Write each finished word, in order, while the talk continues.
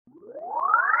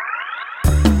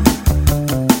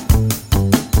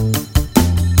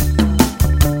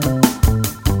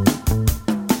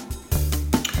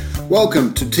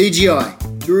Welcome to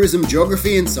TGI, Tourism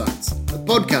Geography Insights, a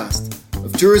podcast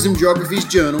of Tourism Geography's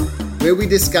journal where we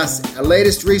discuss our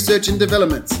latest research and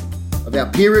developments of our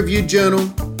peer-reviewed journal,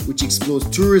 which explores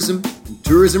tourism and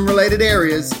tourism-related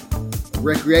areas of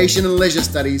recreation and leisure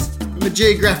studies from a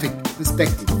geographic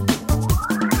perspective.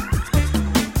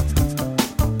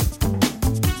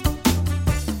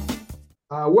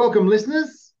 Welcome,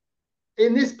 listeners.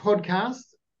 In this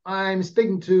podcast, I'm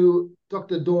speaking to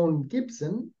Dr. Dawn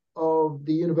Gibson of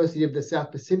the University of the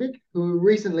South Pacific, who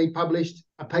recently published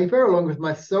a paper along with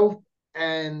myself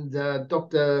and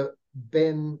Dr.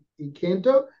 Ben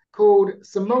Ikento called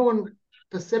Samoan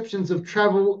Perceptions of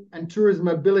Travel and Tourism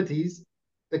Mobilities,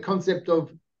 the Concept of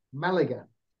Malaga.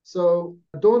 So,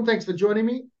 Dawn, thanks for joining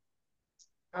me.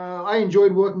 I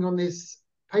enjoyed working on this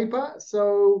paper.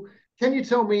 So, can you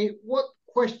tell me what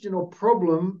question or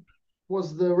problem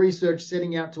was the research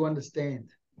setting out to understand?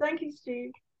 Thank you,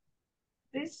 Steve.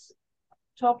 This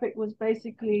topic was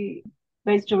basically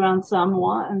based around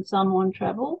Samoa and Samoan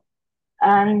travel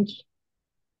and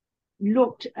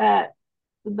looked at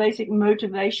the basic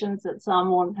motivations that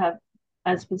Samoans have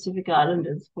as Pacific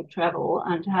Islanders for travel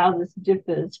and how this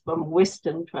differs from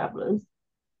Western travelers,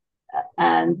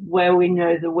 and where we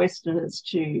know the Westerners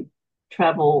to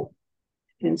travel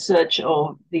in search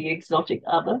of the exotic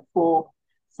other. For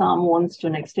Samoans, to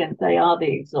an extent, they are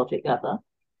the exotic other.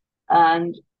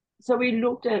 And so we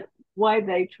looked at why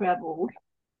they traveled.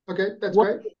 Okay, that's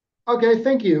great. Okay,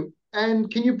 thank you.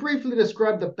 And can you briefly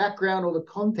describe the background or the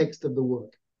context of the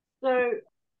work? So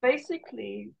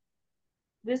basically,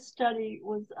 this study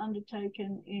was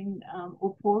undertaken in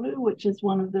Upolu, which is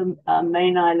one of the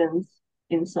main islands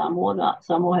in Samoa.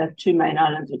 Samoa have two main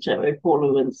islands, which are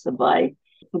Upolu and Sabai.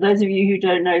 For those of you who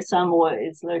don't know, Samoa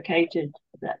is located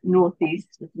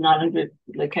northeast. It's an island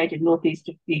located northeast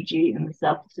of Fiji in the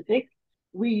South Pacific.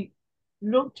 We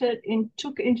looked at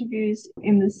took interviews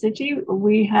in the city.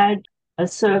 We had a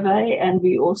survey and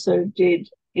we also did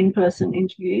in-person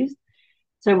interviews.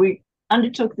 So we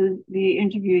undertook the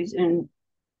interviews in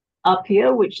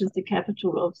Apia, which is the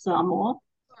capital of Samoa.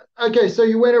 Okay, so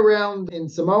you went around in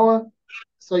Samoa.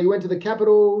 So you went to the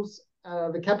capital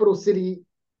city,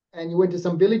 and you went to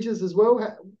some villages as well.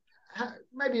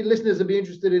 Maybe listeners would be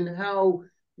interested in how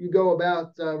you go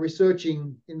about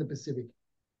researching in the Pacific.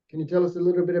 Can you tell us a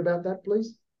little bit about that,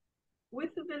 please?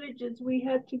 With the villages, we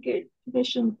had to get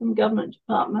permission from government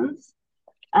departments,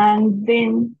 and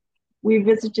then we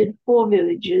visited 4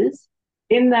 villages.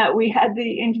 In that, we had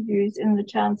the interviews in the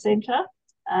town centre,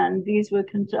 and these were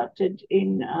conducted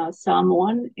in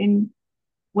Samoan. The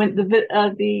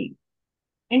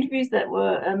interviews that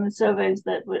were and the surveys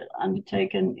that were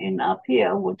undertaken in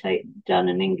Apia were done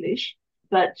in English,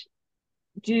 but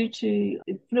due to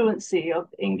the fluency of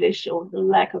English or the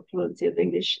lack of fluency of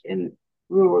English in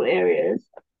rural areas,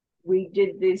 we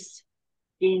did this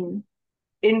in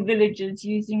villages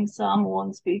using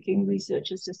Samoan-speaking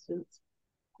research assistants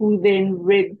who then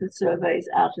read the surveys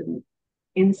out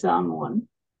in Samoan,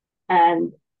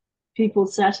 and people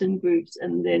sat in groups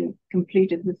and then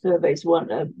completed the surveys,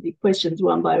 the questions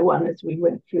one by one as we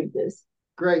went through this.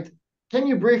 Great. Can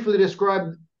you briefly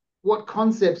describe what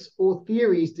concepts or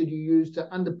theories did you use to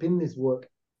underpin this work?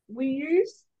 We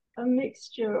used a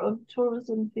mixture of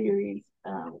tourism theories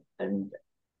and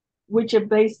which are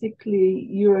basically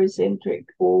Eurocentric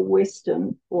or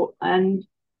Western, and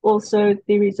also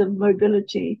theories of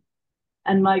mobility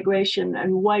and migration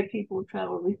and why people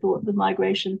travel. We thought the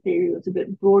migration theory was a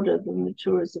bit broader than the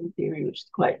tourism theory, which is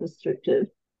quite restrictive.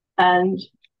 And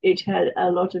it had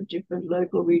a lot of different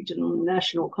local, regional, and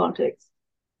national contexts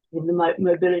in the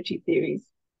mobility theories.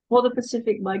 For the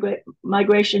Pacific,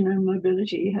 migration and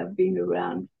mobility have been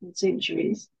around for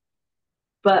centuries,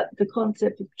 but the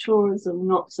concept of tourism,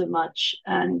 not so much.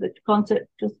 And the concept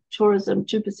of tourism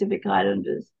to Pacific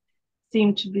Islanders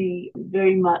seemed to be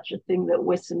very much a thing that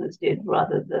Westerners did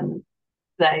rather than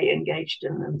they engaged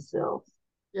in themselves.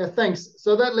 Yeah, thanks.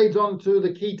 So that leads on to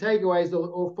the key takeaways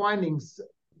or findings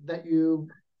that you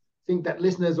think that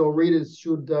listeners or readers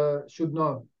should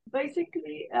know.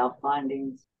 Basically, our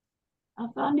findings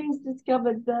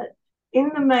discovered that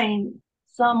in the main,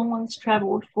 Samoans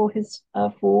travelled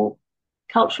for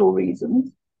cultural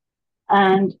reasons,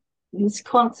 and this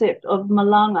concept of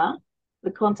Malaga,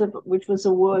 the concept which was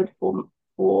a word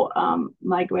for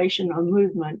migration or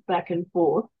movement back and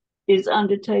forth, is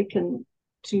undertaken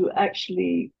to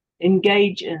actually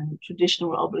engage in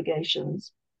traditional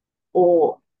obligations,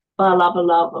 or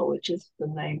balabalava, which is the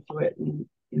name for it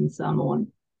in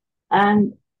Samoan.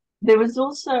 And there was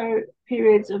also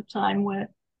periods of time where,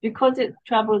 because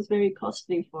travel is very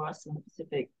costly for us in the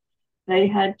Pacific, they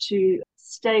had to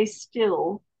stay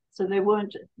still So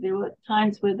there were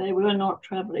times where they were not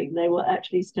traveling. They were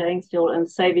actually staying still and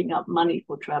saving up money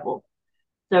for travel.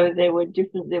 So there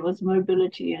was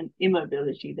mobility and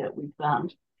immobility that we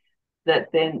found that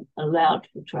then allowed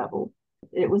for travel.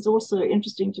 It was also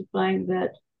interesting to find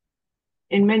that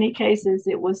in many cases,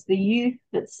 it was the youth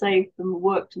that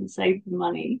worked and saved the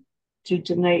money to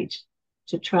donate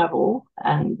to travel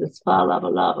and the spa lava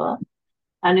lava.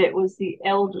 And it was the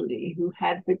elderly who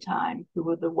had the time who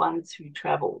were the ones who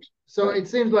traveled. So it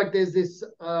seems like there's this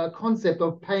concept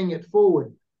of paying it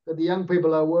forward, that the young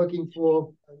people are working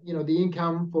for, the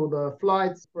income for the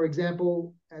flights, for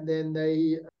example, and then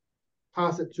they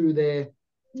pass it to their,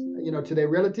 to their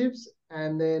relatives,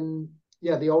 and then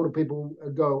the older people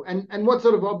go. And what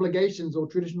sort of obligations or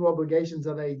traditional obligations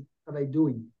are they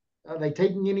doing? Are they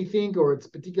taking anything, or it's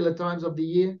particular times of the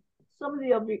year? Some of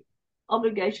the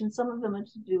obligations, some of them are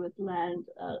to do with land,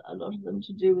 a lot of them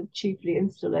to do with chiefly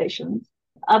installations.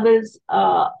 Others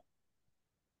are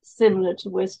similar to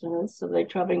Westerners, so they're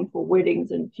traveling for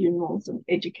weddings and funerals and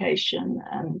education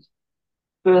and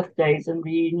birthdays and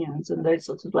reunions and those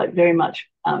sorts of very much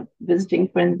visiting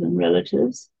friends and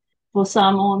relatives. For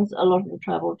Samoans, a lot of the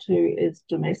travel too is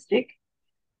domestic,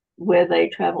 where they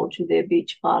travel to their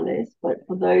beach fares. But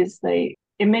for those,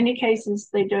 in many cases,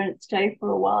 they don't stay for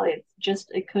a while. It's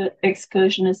just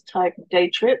excursionist type day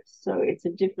trips. So it's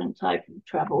a different type of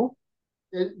travel.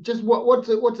 Just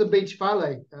what's a beach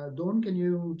fale? Dawn, can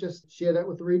you just share that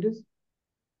with the readers?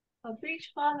 A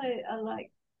beach fale are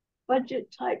like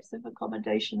budget types of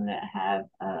accommodation that have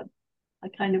a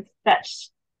kind of thatch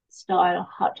style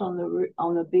hut on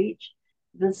the beach.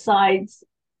 The sides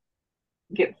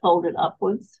get folded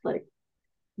upwards, like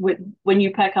when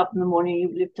you pack up in the morning,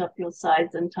 you lift up your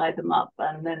sides and tie them up,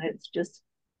 and then it's just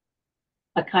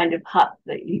a kind of hut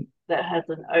that has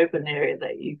an open area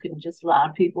that you can just lie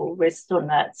on. People rest on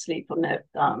that, sleep on it.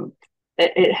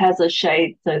 It has a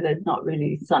shade, so there's not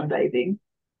really sunbathing,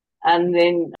 and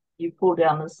then you pull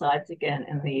down the sides again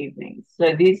in the evening.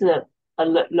 So these are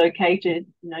located.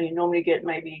 You normally get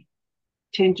maybe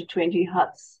 10 to 20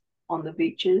 huts on the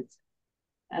beaches,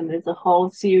 and there's a whole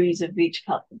series of beach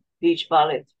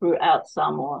valets throughout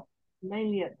Samoa,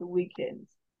 mainly at the weekends.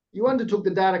 You undertook the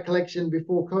data collection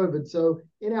before COVID. So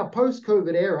in our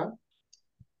post-COVID era,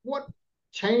 what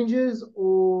changes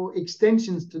or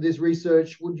extensions to this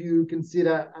research would you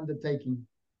consider undertaking?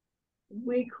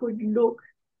 We could look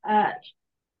at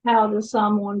how the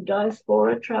Samoan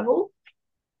diaspora travel,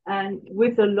 and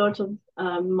with a lot of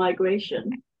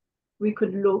migration, we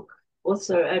could look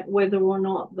also at whether or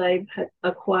not they've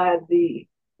acquired the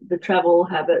travel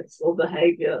habits or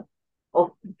behavior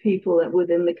of people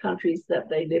within the countries that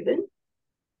they live in.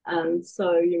 And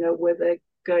so, where they're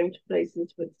going to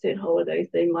places with set holidays,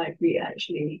 they might be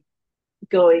actually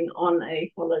going on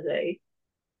a holiday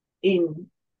in,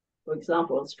 for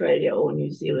example, Australia or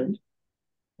New Zealand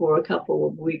for a couple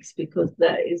of weeks, because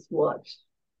that is what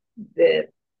their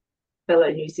fellow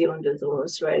New Zealanders or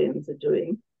Australians are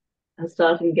doing, and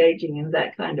start engaging in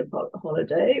that kind of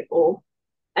holiday, or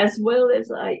as well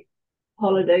as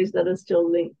holidays that are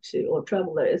still linked to, or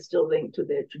travel that is still linked to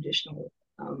their traditional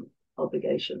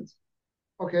obligations.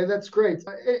 Okay, that's great.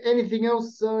 Anything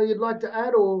else you'd like to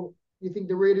add, or you think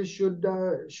the readers should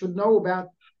know about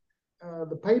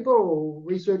the paper or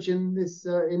research in this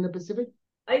in the Pacific?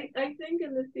 I think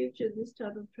in the future this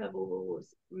type of travel will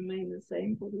remain the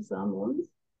same for the Samoans,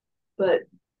 but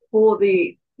for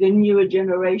the newer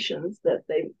generations, that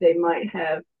they might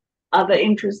have other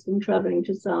interests in traveling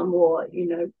to Samoa,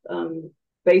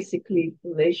 basically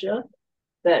for leisure,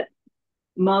 that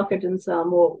market in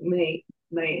Samoa may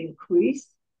increase.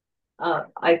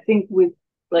 I think with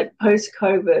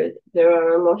post-COVID, there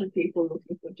are a lot of people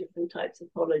looking for different types of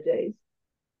holidays,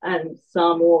 and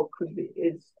Samoa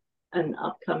is an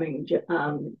upcoming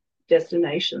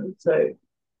destination. So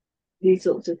these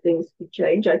sorts of things could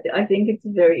change. I think it's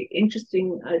a very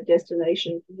interesting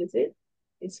destination to visit,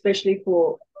 especially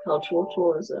for cultural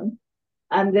tourism.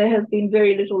 And there has been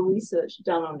very little research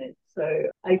done on it. So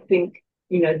I think,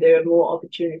 there are more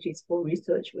opportunities for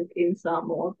research within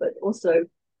Samoa, but also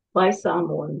by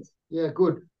Samoans. Yeah,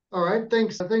 good. All right.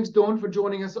 Thanks, Dawn, for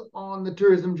joining us on the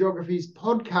Tourism Geographies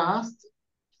podcast.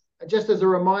 Just as a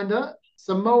reminder,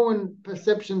 Samoan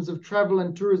perceptions of travel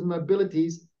and tourism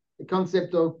mobilities, the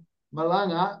concept of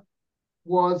Malaga,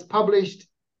 was published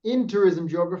in Tourism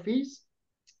Geographies,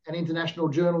 an international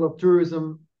journal of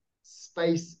tourism,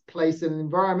 space, place, and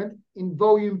environment, in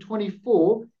volume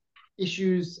 24,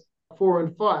 issues 4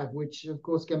 and 5, which of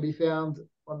course can be found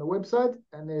on the website.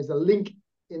 And there's a link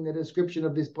in the description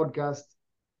of this podcast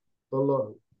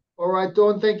below. All right,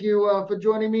 Dawn, thank you for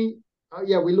joining me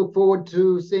yeah, we look forward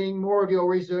to seeing more of your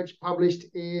research published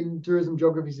in tourism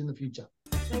geographies in the future.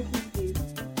 Thank you.